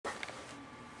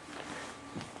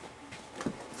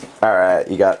All right,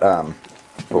 you got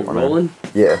rolling?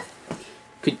 Yeah.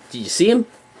 Did you see him?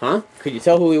 Huh? Could you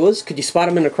tell who he was? Could you spot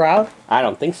him in the crowd? I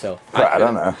don't think so. I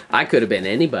don't know. I could have been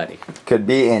anybody. Could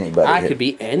be anybody. I could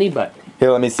be anybody. Here,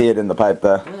 let me see it in the pipe,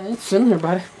 though. It's in there,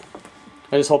 buddy.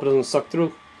 I just hope it doesn't suck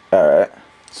through. All right.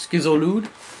 Schizolude?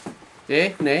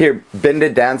 Eh? Nay? Here, bend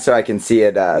it down so I can see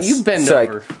it. You bend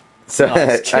over. So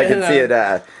I can see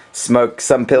it smoke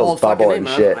some pills bubble and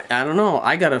shit. I don't know.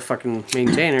 I gotta fucking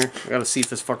maintain her. I gotta see if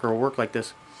this fucker will work like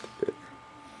this.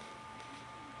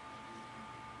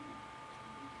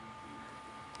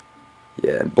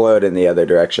 Yeah, and blow it in the other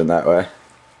direction that way.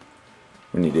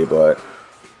 When you do blow it.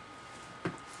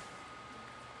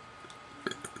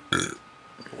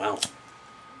 Wow.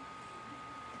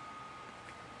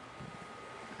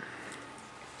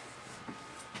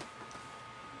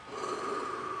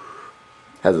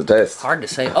 How's it taste? Hard to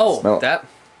say. Oh, Smell it. that.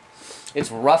 It's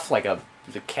rough like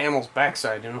the camel's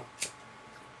backside, you know.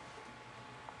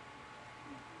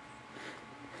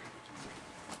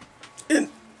 And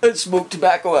I smoked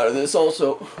tobacco out of this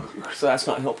also, so that's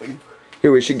not helping.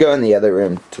 Here, we should go in the other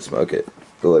room to smoke it.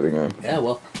 The living room. Yeah,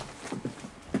 well.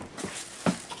 I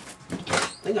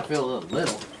think I feel a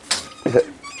little. I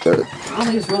don't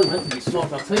think it's really meant to be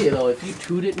smoked. I'll tell you though, if you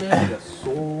toot it, man, it's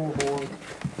so hard.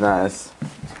 Nice.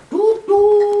 Doot,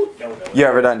 doot. No, no, You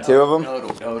ever done two of them?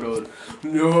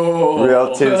 No.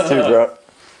 Real twos too, bro.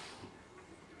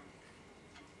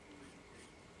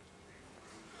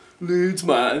 Leeds,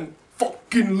 man.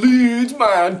 Fucking Leeds,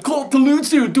 man. Call it the Leeds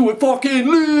to do it, fucking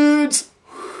Leeds.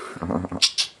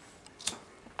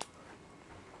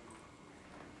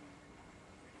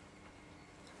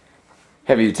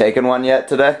 Have you taken one yet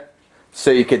today? So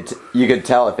you could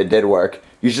tell if it did work.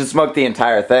 You should smoke the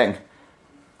entire thing.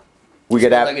 We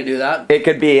could have. I could do that. It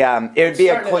could be. It would be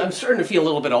a. I'm starting to feel a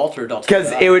little bit altered. Because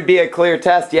it would be a clear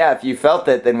test. Yeah, if you felt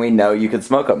it, then we know you could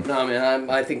smoke them. No, man.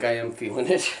 I think I am feeling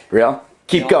it. Real?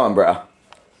 Keep going, bro.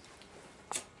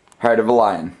 Heart of a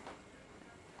lion.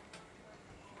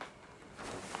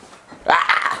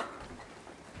 Ah!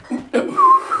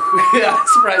 Yeah, I'm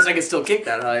surprised I can still kick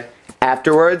that high.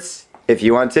 Afterwards, if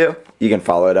you want to, you can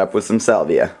follow it up with some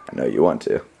salvia. I know you want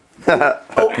to.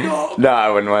 Oh no! No, I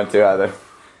wouldn't want to either.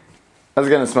 I was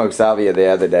gonna smoke salvia the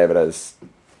other day, but I just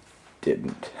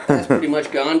didn't. That's pretty much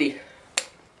Gandhi.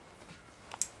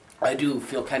 I do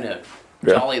feel kind of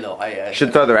jolly though. I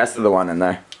should throw the rest of the one in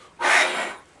there.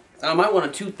 I might want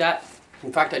to toot that.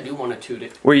 In fact, I do want to toot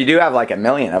it. Well, you do have like 1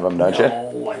 million of them, don't you?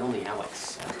 No, I only have like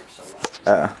 7 or so.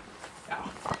 Yeah.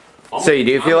 So you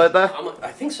do feel it though?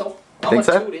 I think so. Think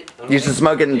so? Toot it. You should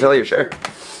smoke it until you're sure.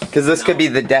 Because this could be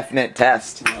the definite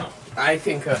test. No. I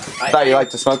think. I thought you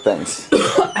liked to smoke things.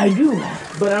 I do,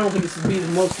 but I don't think this would be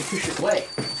the most efficient way.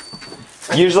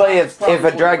 Usually, if a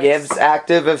drug is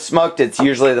active, if smoked, it's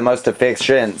usually the most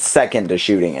efficient second to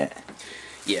shooting it.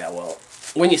 Yeah, well,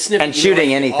 when you sniff and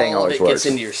shooting anything all always of it works. gets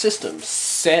into your system.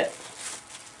 Set.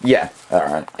 Yeah. All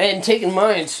right. And taking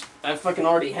mines, I fucking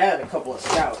already had a couple of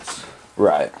scouts.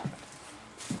 Right.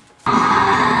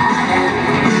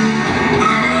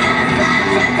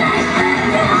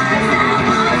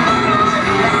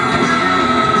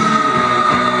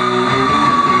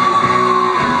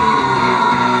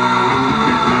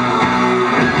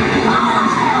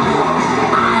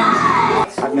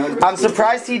 I'm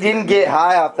surprised he didn't get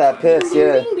high off that piss,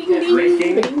 yeah.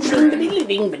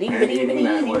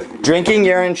 Drinking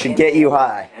urine should get you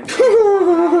high.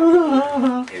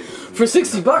 For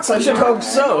 $60, I should hope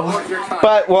so.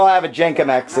 But we'll have a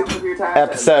Jenkamex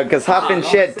episode, because huffing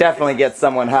shit definitely gets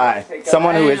someone high.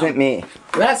 Someone who isn't me.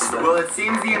 That's well, it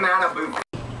seems the amount of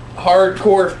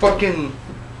hardcore fucking...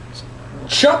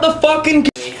 Shut the fucking...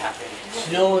 You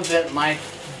know that my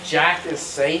Jack is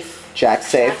safe? Jack's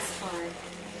safe.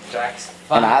 Jack's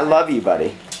fine. And I love you,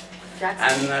 buddy.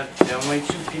 And the only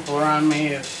 2 people around me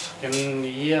is fucking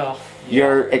yeah.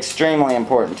 You're extremely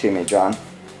important to me, John.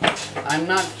 I'm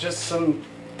not just some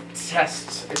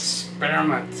test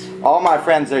experiment. All my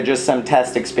friends are just some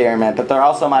test experiment, but they're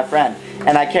also my friend.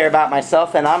 And I care about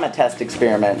myself, and I'm a test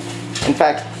experiment. In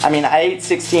fact, I mean, I ate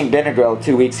 16 Benadryl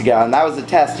 2 weeks ago, and that was a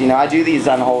test. You know, I do these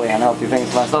unholy, unhealthy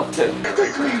things myself, too.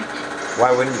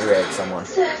 Why wouldn't you egg someone?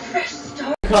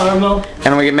 Caramel.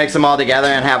 And we can mix them all together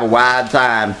and have a wide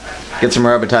time. Get some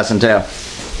Robitussin, too.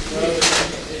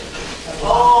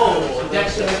 Oh,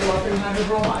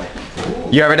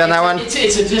 dextromethorphan. You ever done that one? It's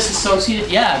a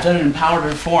disassociated. Yeah, I've done it in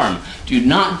powdered form. Do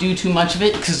not do too much of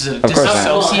it because it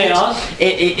disassociates.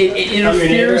 It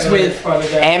interferes with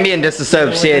Ambien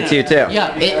dissociates you too.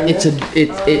 Yeah,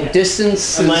 it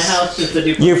distances. My house is the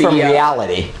you from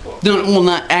reality. No, well,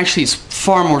 not actually. It's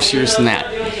far more serious than that.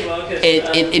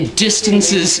 It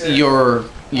distances your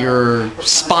your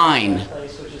spine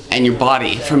and your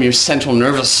body from your central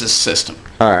nervous system.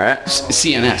 All right.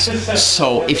 CNS.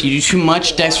 So if you do too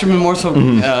much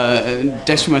dextromethorphan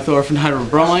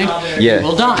hydrobromide, you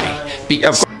will die.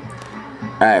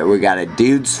 All right, we got a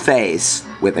dude's face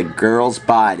with a girl's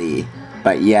body,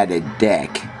 but yet a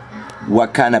dick.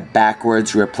 What kind of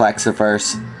backwards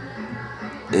reflexiverse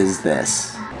is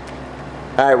this?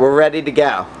 All right, we're ready to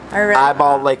go. All right.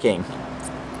 Eyeball licking.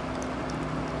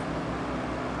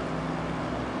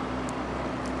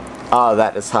 Oh,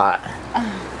 that is hot.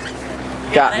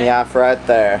 Got me off right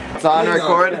there. It's on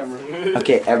record.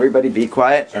 Okay, everybody be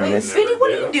quiet and this. Vinny, what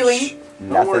are you doing?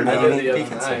 Nothing that you need to be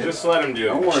concerned. Just let him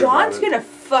do it. John's gonna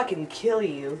fucking kill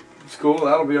you. It's cool.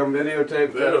 That'll be on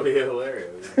videotape. That'll be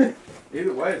hilarious.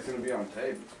 Either way, it's gonna be on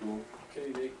tape. It's cool. Okay,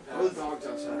 Nick. Oh, the dog's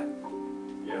outside.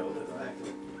 Yeah, we'll do that.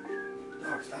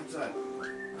 Dogs outside.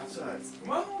 Outside.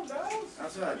 Come on, dogs.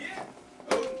 Outside. Yeah.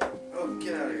 Oh,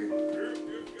 get out of here.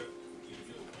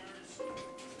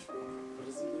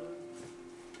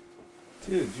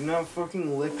 Dude, do not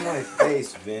fucking lick my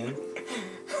face, Vin.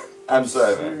 I'm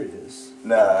sorry, man. Serious.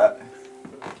 Nah.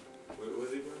 What was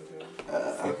he doing to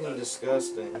him? Fucking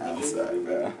disgusting. I'm sorry,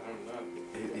 bro.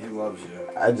 He loves you.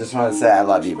 I just want to say I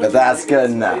love you, but that's good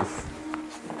enough.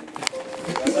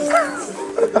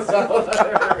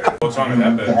 What's wrong with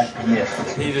that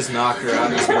bitch? He just knocked her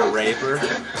out and he's gonna rape her.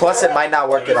 Plus, it might not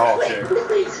work at all. Why is he gonna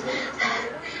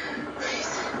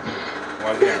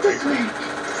rape her?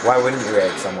 Why wouldn't you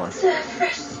rape someone? It's a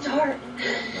fresh start.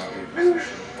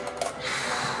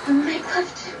 Make love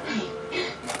to me.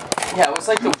 Yeah, it was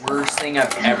like the worst thing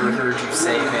I've ever heard you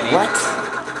say, Vinny. What?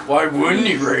 Why wouldn't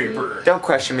you rape her? Don't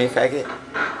question me, faggot.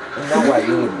 You know why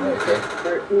you wouldn't rape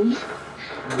her.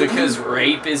 Because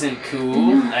rape isn't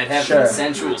cool. I'd have Sure.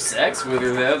 consensual sex with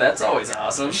her, though. That's always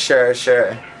awesome. Sure,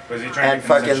 sure. Was he trying And to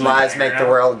fucking consensually lies bang make her the out?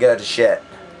 world go to shit.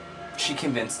 She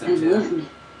convinced him to.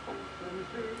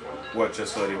 What,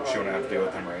 just so she wouldn't have to deal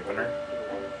with him raping her?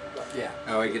 Yeah.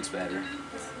 Oh, it gets better.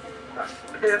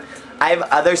 I have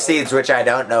other seeds which I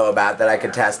don't know about that I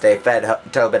could test. They fed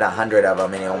Tobin 100 of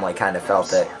them and he only kind of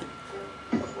felt it.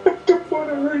 I don't want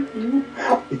to hurt you.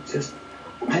 It's just,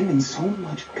 I'm in so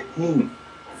much pain.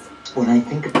 When I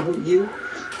think about you,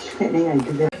 Vinny, I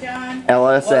do that.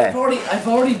 LSA. Well, I've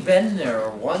already been there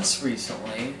once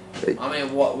recently. I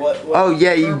mean, what? Oh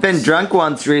yeah, you've been drunk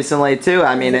once recently too.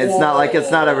 I mean, it's not like it's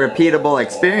not a repeatable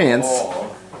experience.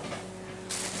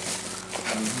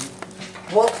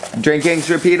 What? Drinking's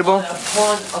repeatable.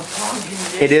 Upon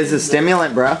condition. It is a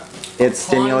stimulant, bro. It's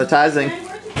stimulatizing.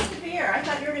 Where'd you put the beer? I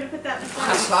thought you were gonna put that in the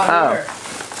That's front. not Oh. here.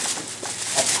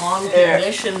 Upon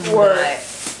condition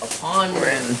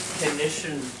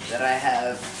that I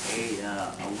have a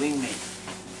wingmate.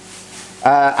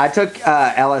 I took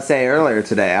LSA earlier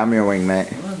today. I'm your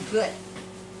wingmate. Oh, good.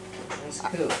 That's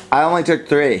cool. I only took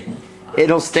 3.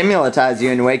 It'll stimulatize you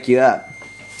and wake you up.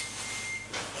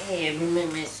 Hey,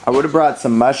 I would have brought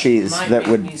some mushies that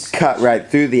would cut right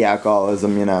through the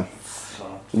alcoholism, you know.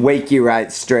 Wake you right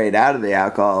straight out of the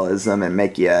alcoholism and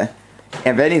make you, if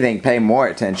anything, pay more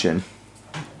attention.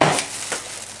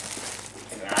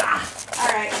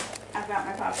 Alright, I've got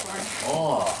my popcorn.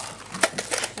 Oh.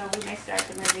 So we may start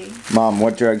the movie. Mom,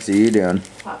 what drugs are you doing?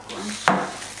 Popcorn.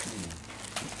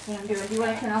 What I'm doing. Do you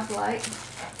want to turn off the light?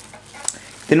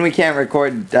 Then we can't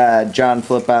record John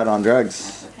flip out on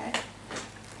drugs. Okay.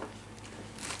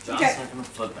 John's Okay. not gonna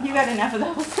flip out. You got enough of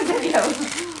those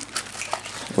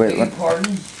videos. Wait, what?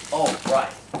 Pardon? Oh, right.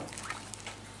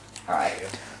 Alright.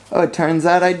 Oh, it turns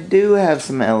out I do have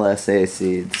some LSA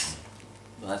seeds.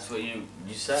 Well, that's what you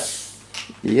said.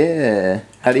 Yeah.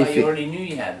 How do you I thought you feel? already knew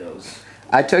you had those.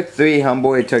 I took 3,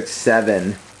 homeboy took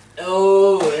 7.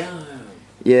 Oh,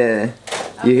 yeah. Yeah.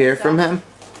 You hear from him?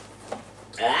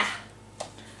 Ah.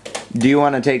 Do you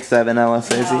want to take 7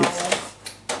 LSA seeds?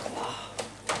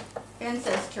 Ben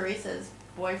says Teresa's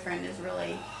boyfriend is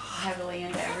really heavily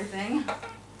into everything.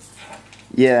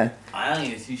 Yeah. I don't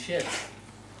give 2 shits.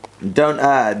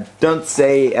 Don't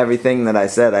say everything that I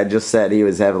said. I just said he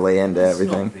was heavily into It's no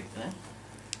everything. big thing.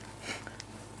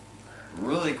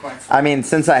 Really quite. I mean,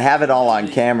 since I have it all on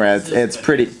camera, it's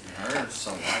pretty.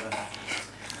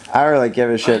 I don't really give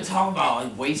a I shit. talk about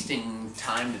like wasting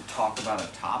time to talk about a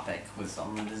topic with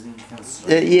someone that doesn't kind of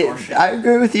Yeah, I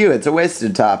agree with you. It's a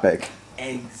wasted topic.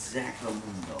 Exactly.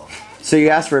 So you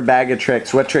asked for a bag of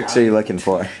tricks. What tricks are you looking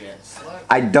for?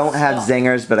 I don't have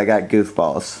zingers, but I got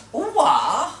goofballs.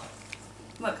 Ooh-ah.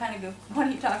 What kind of goof? What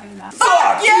are you talking about?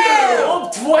 Fuck you! Oh,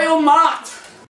 boy, oh, not!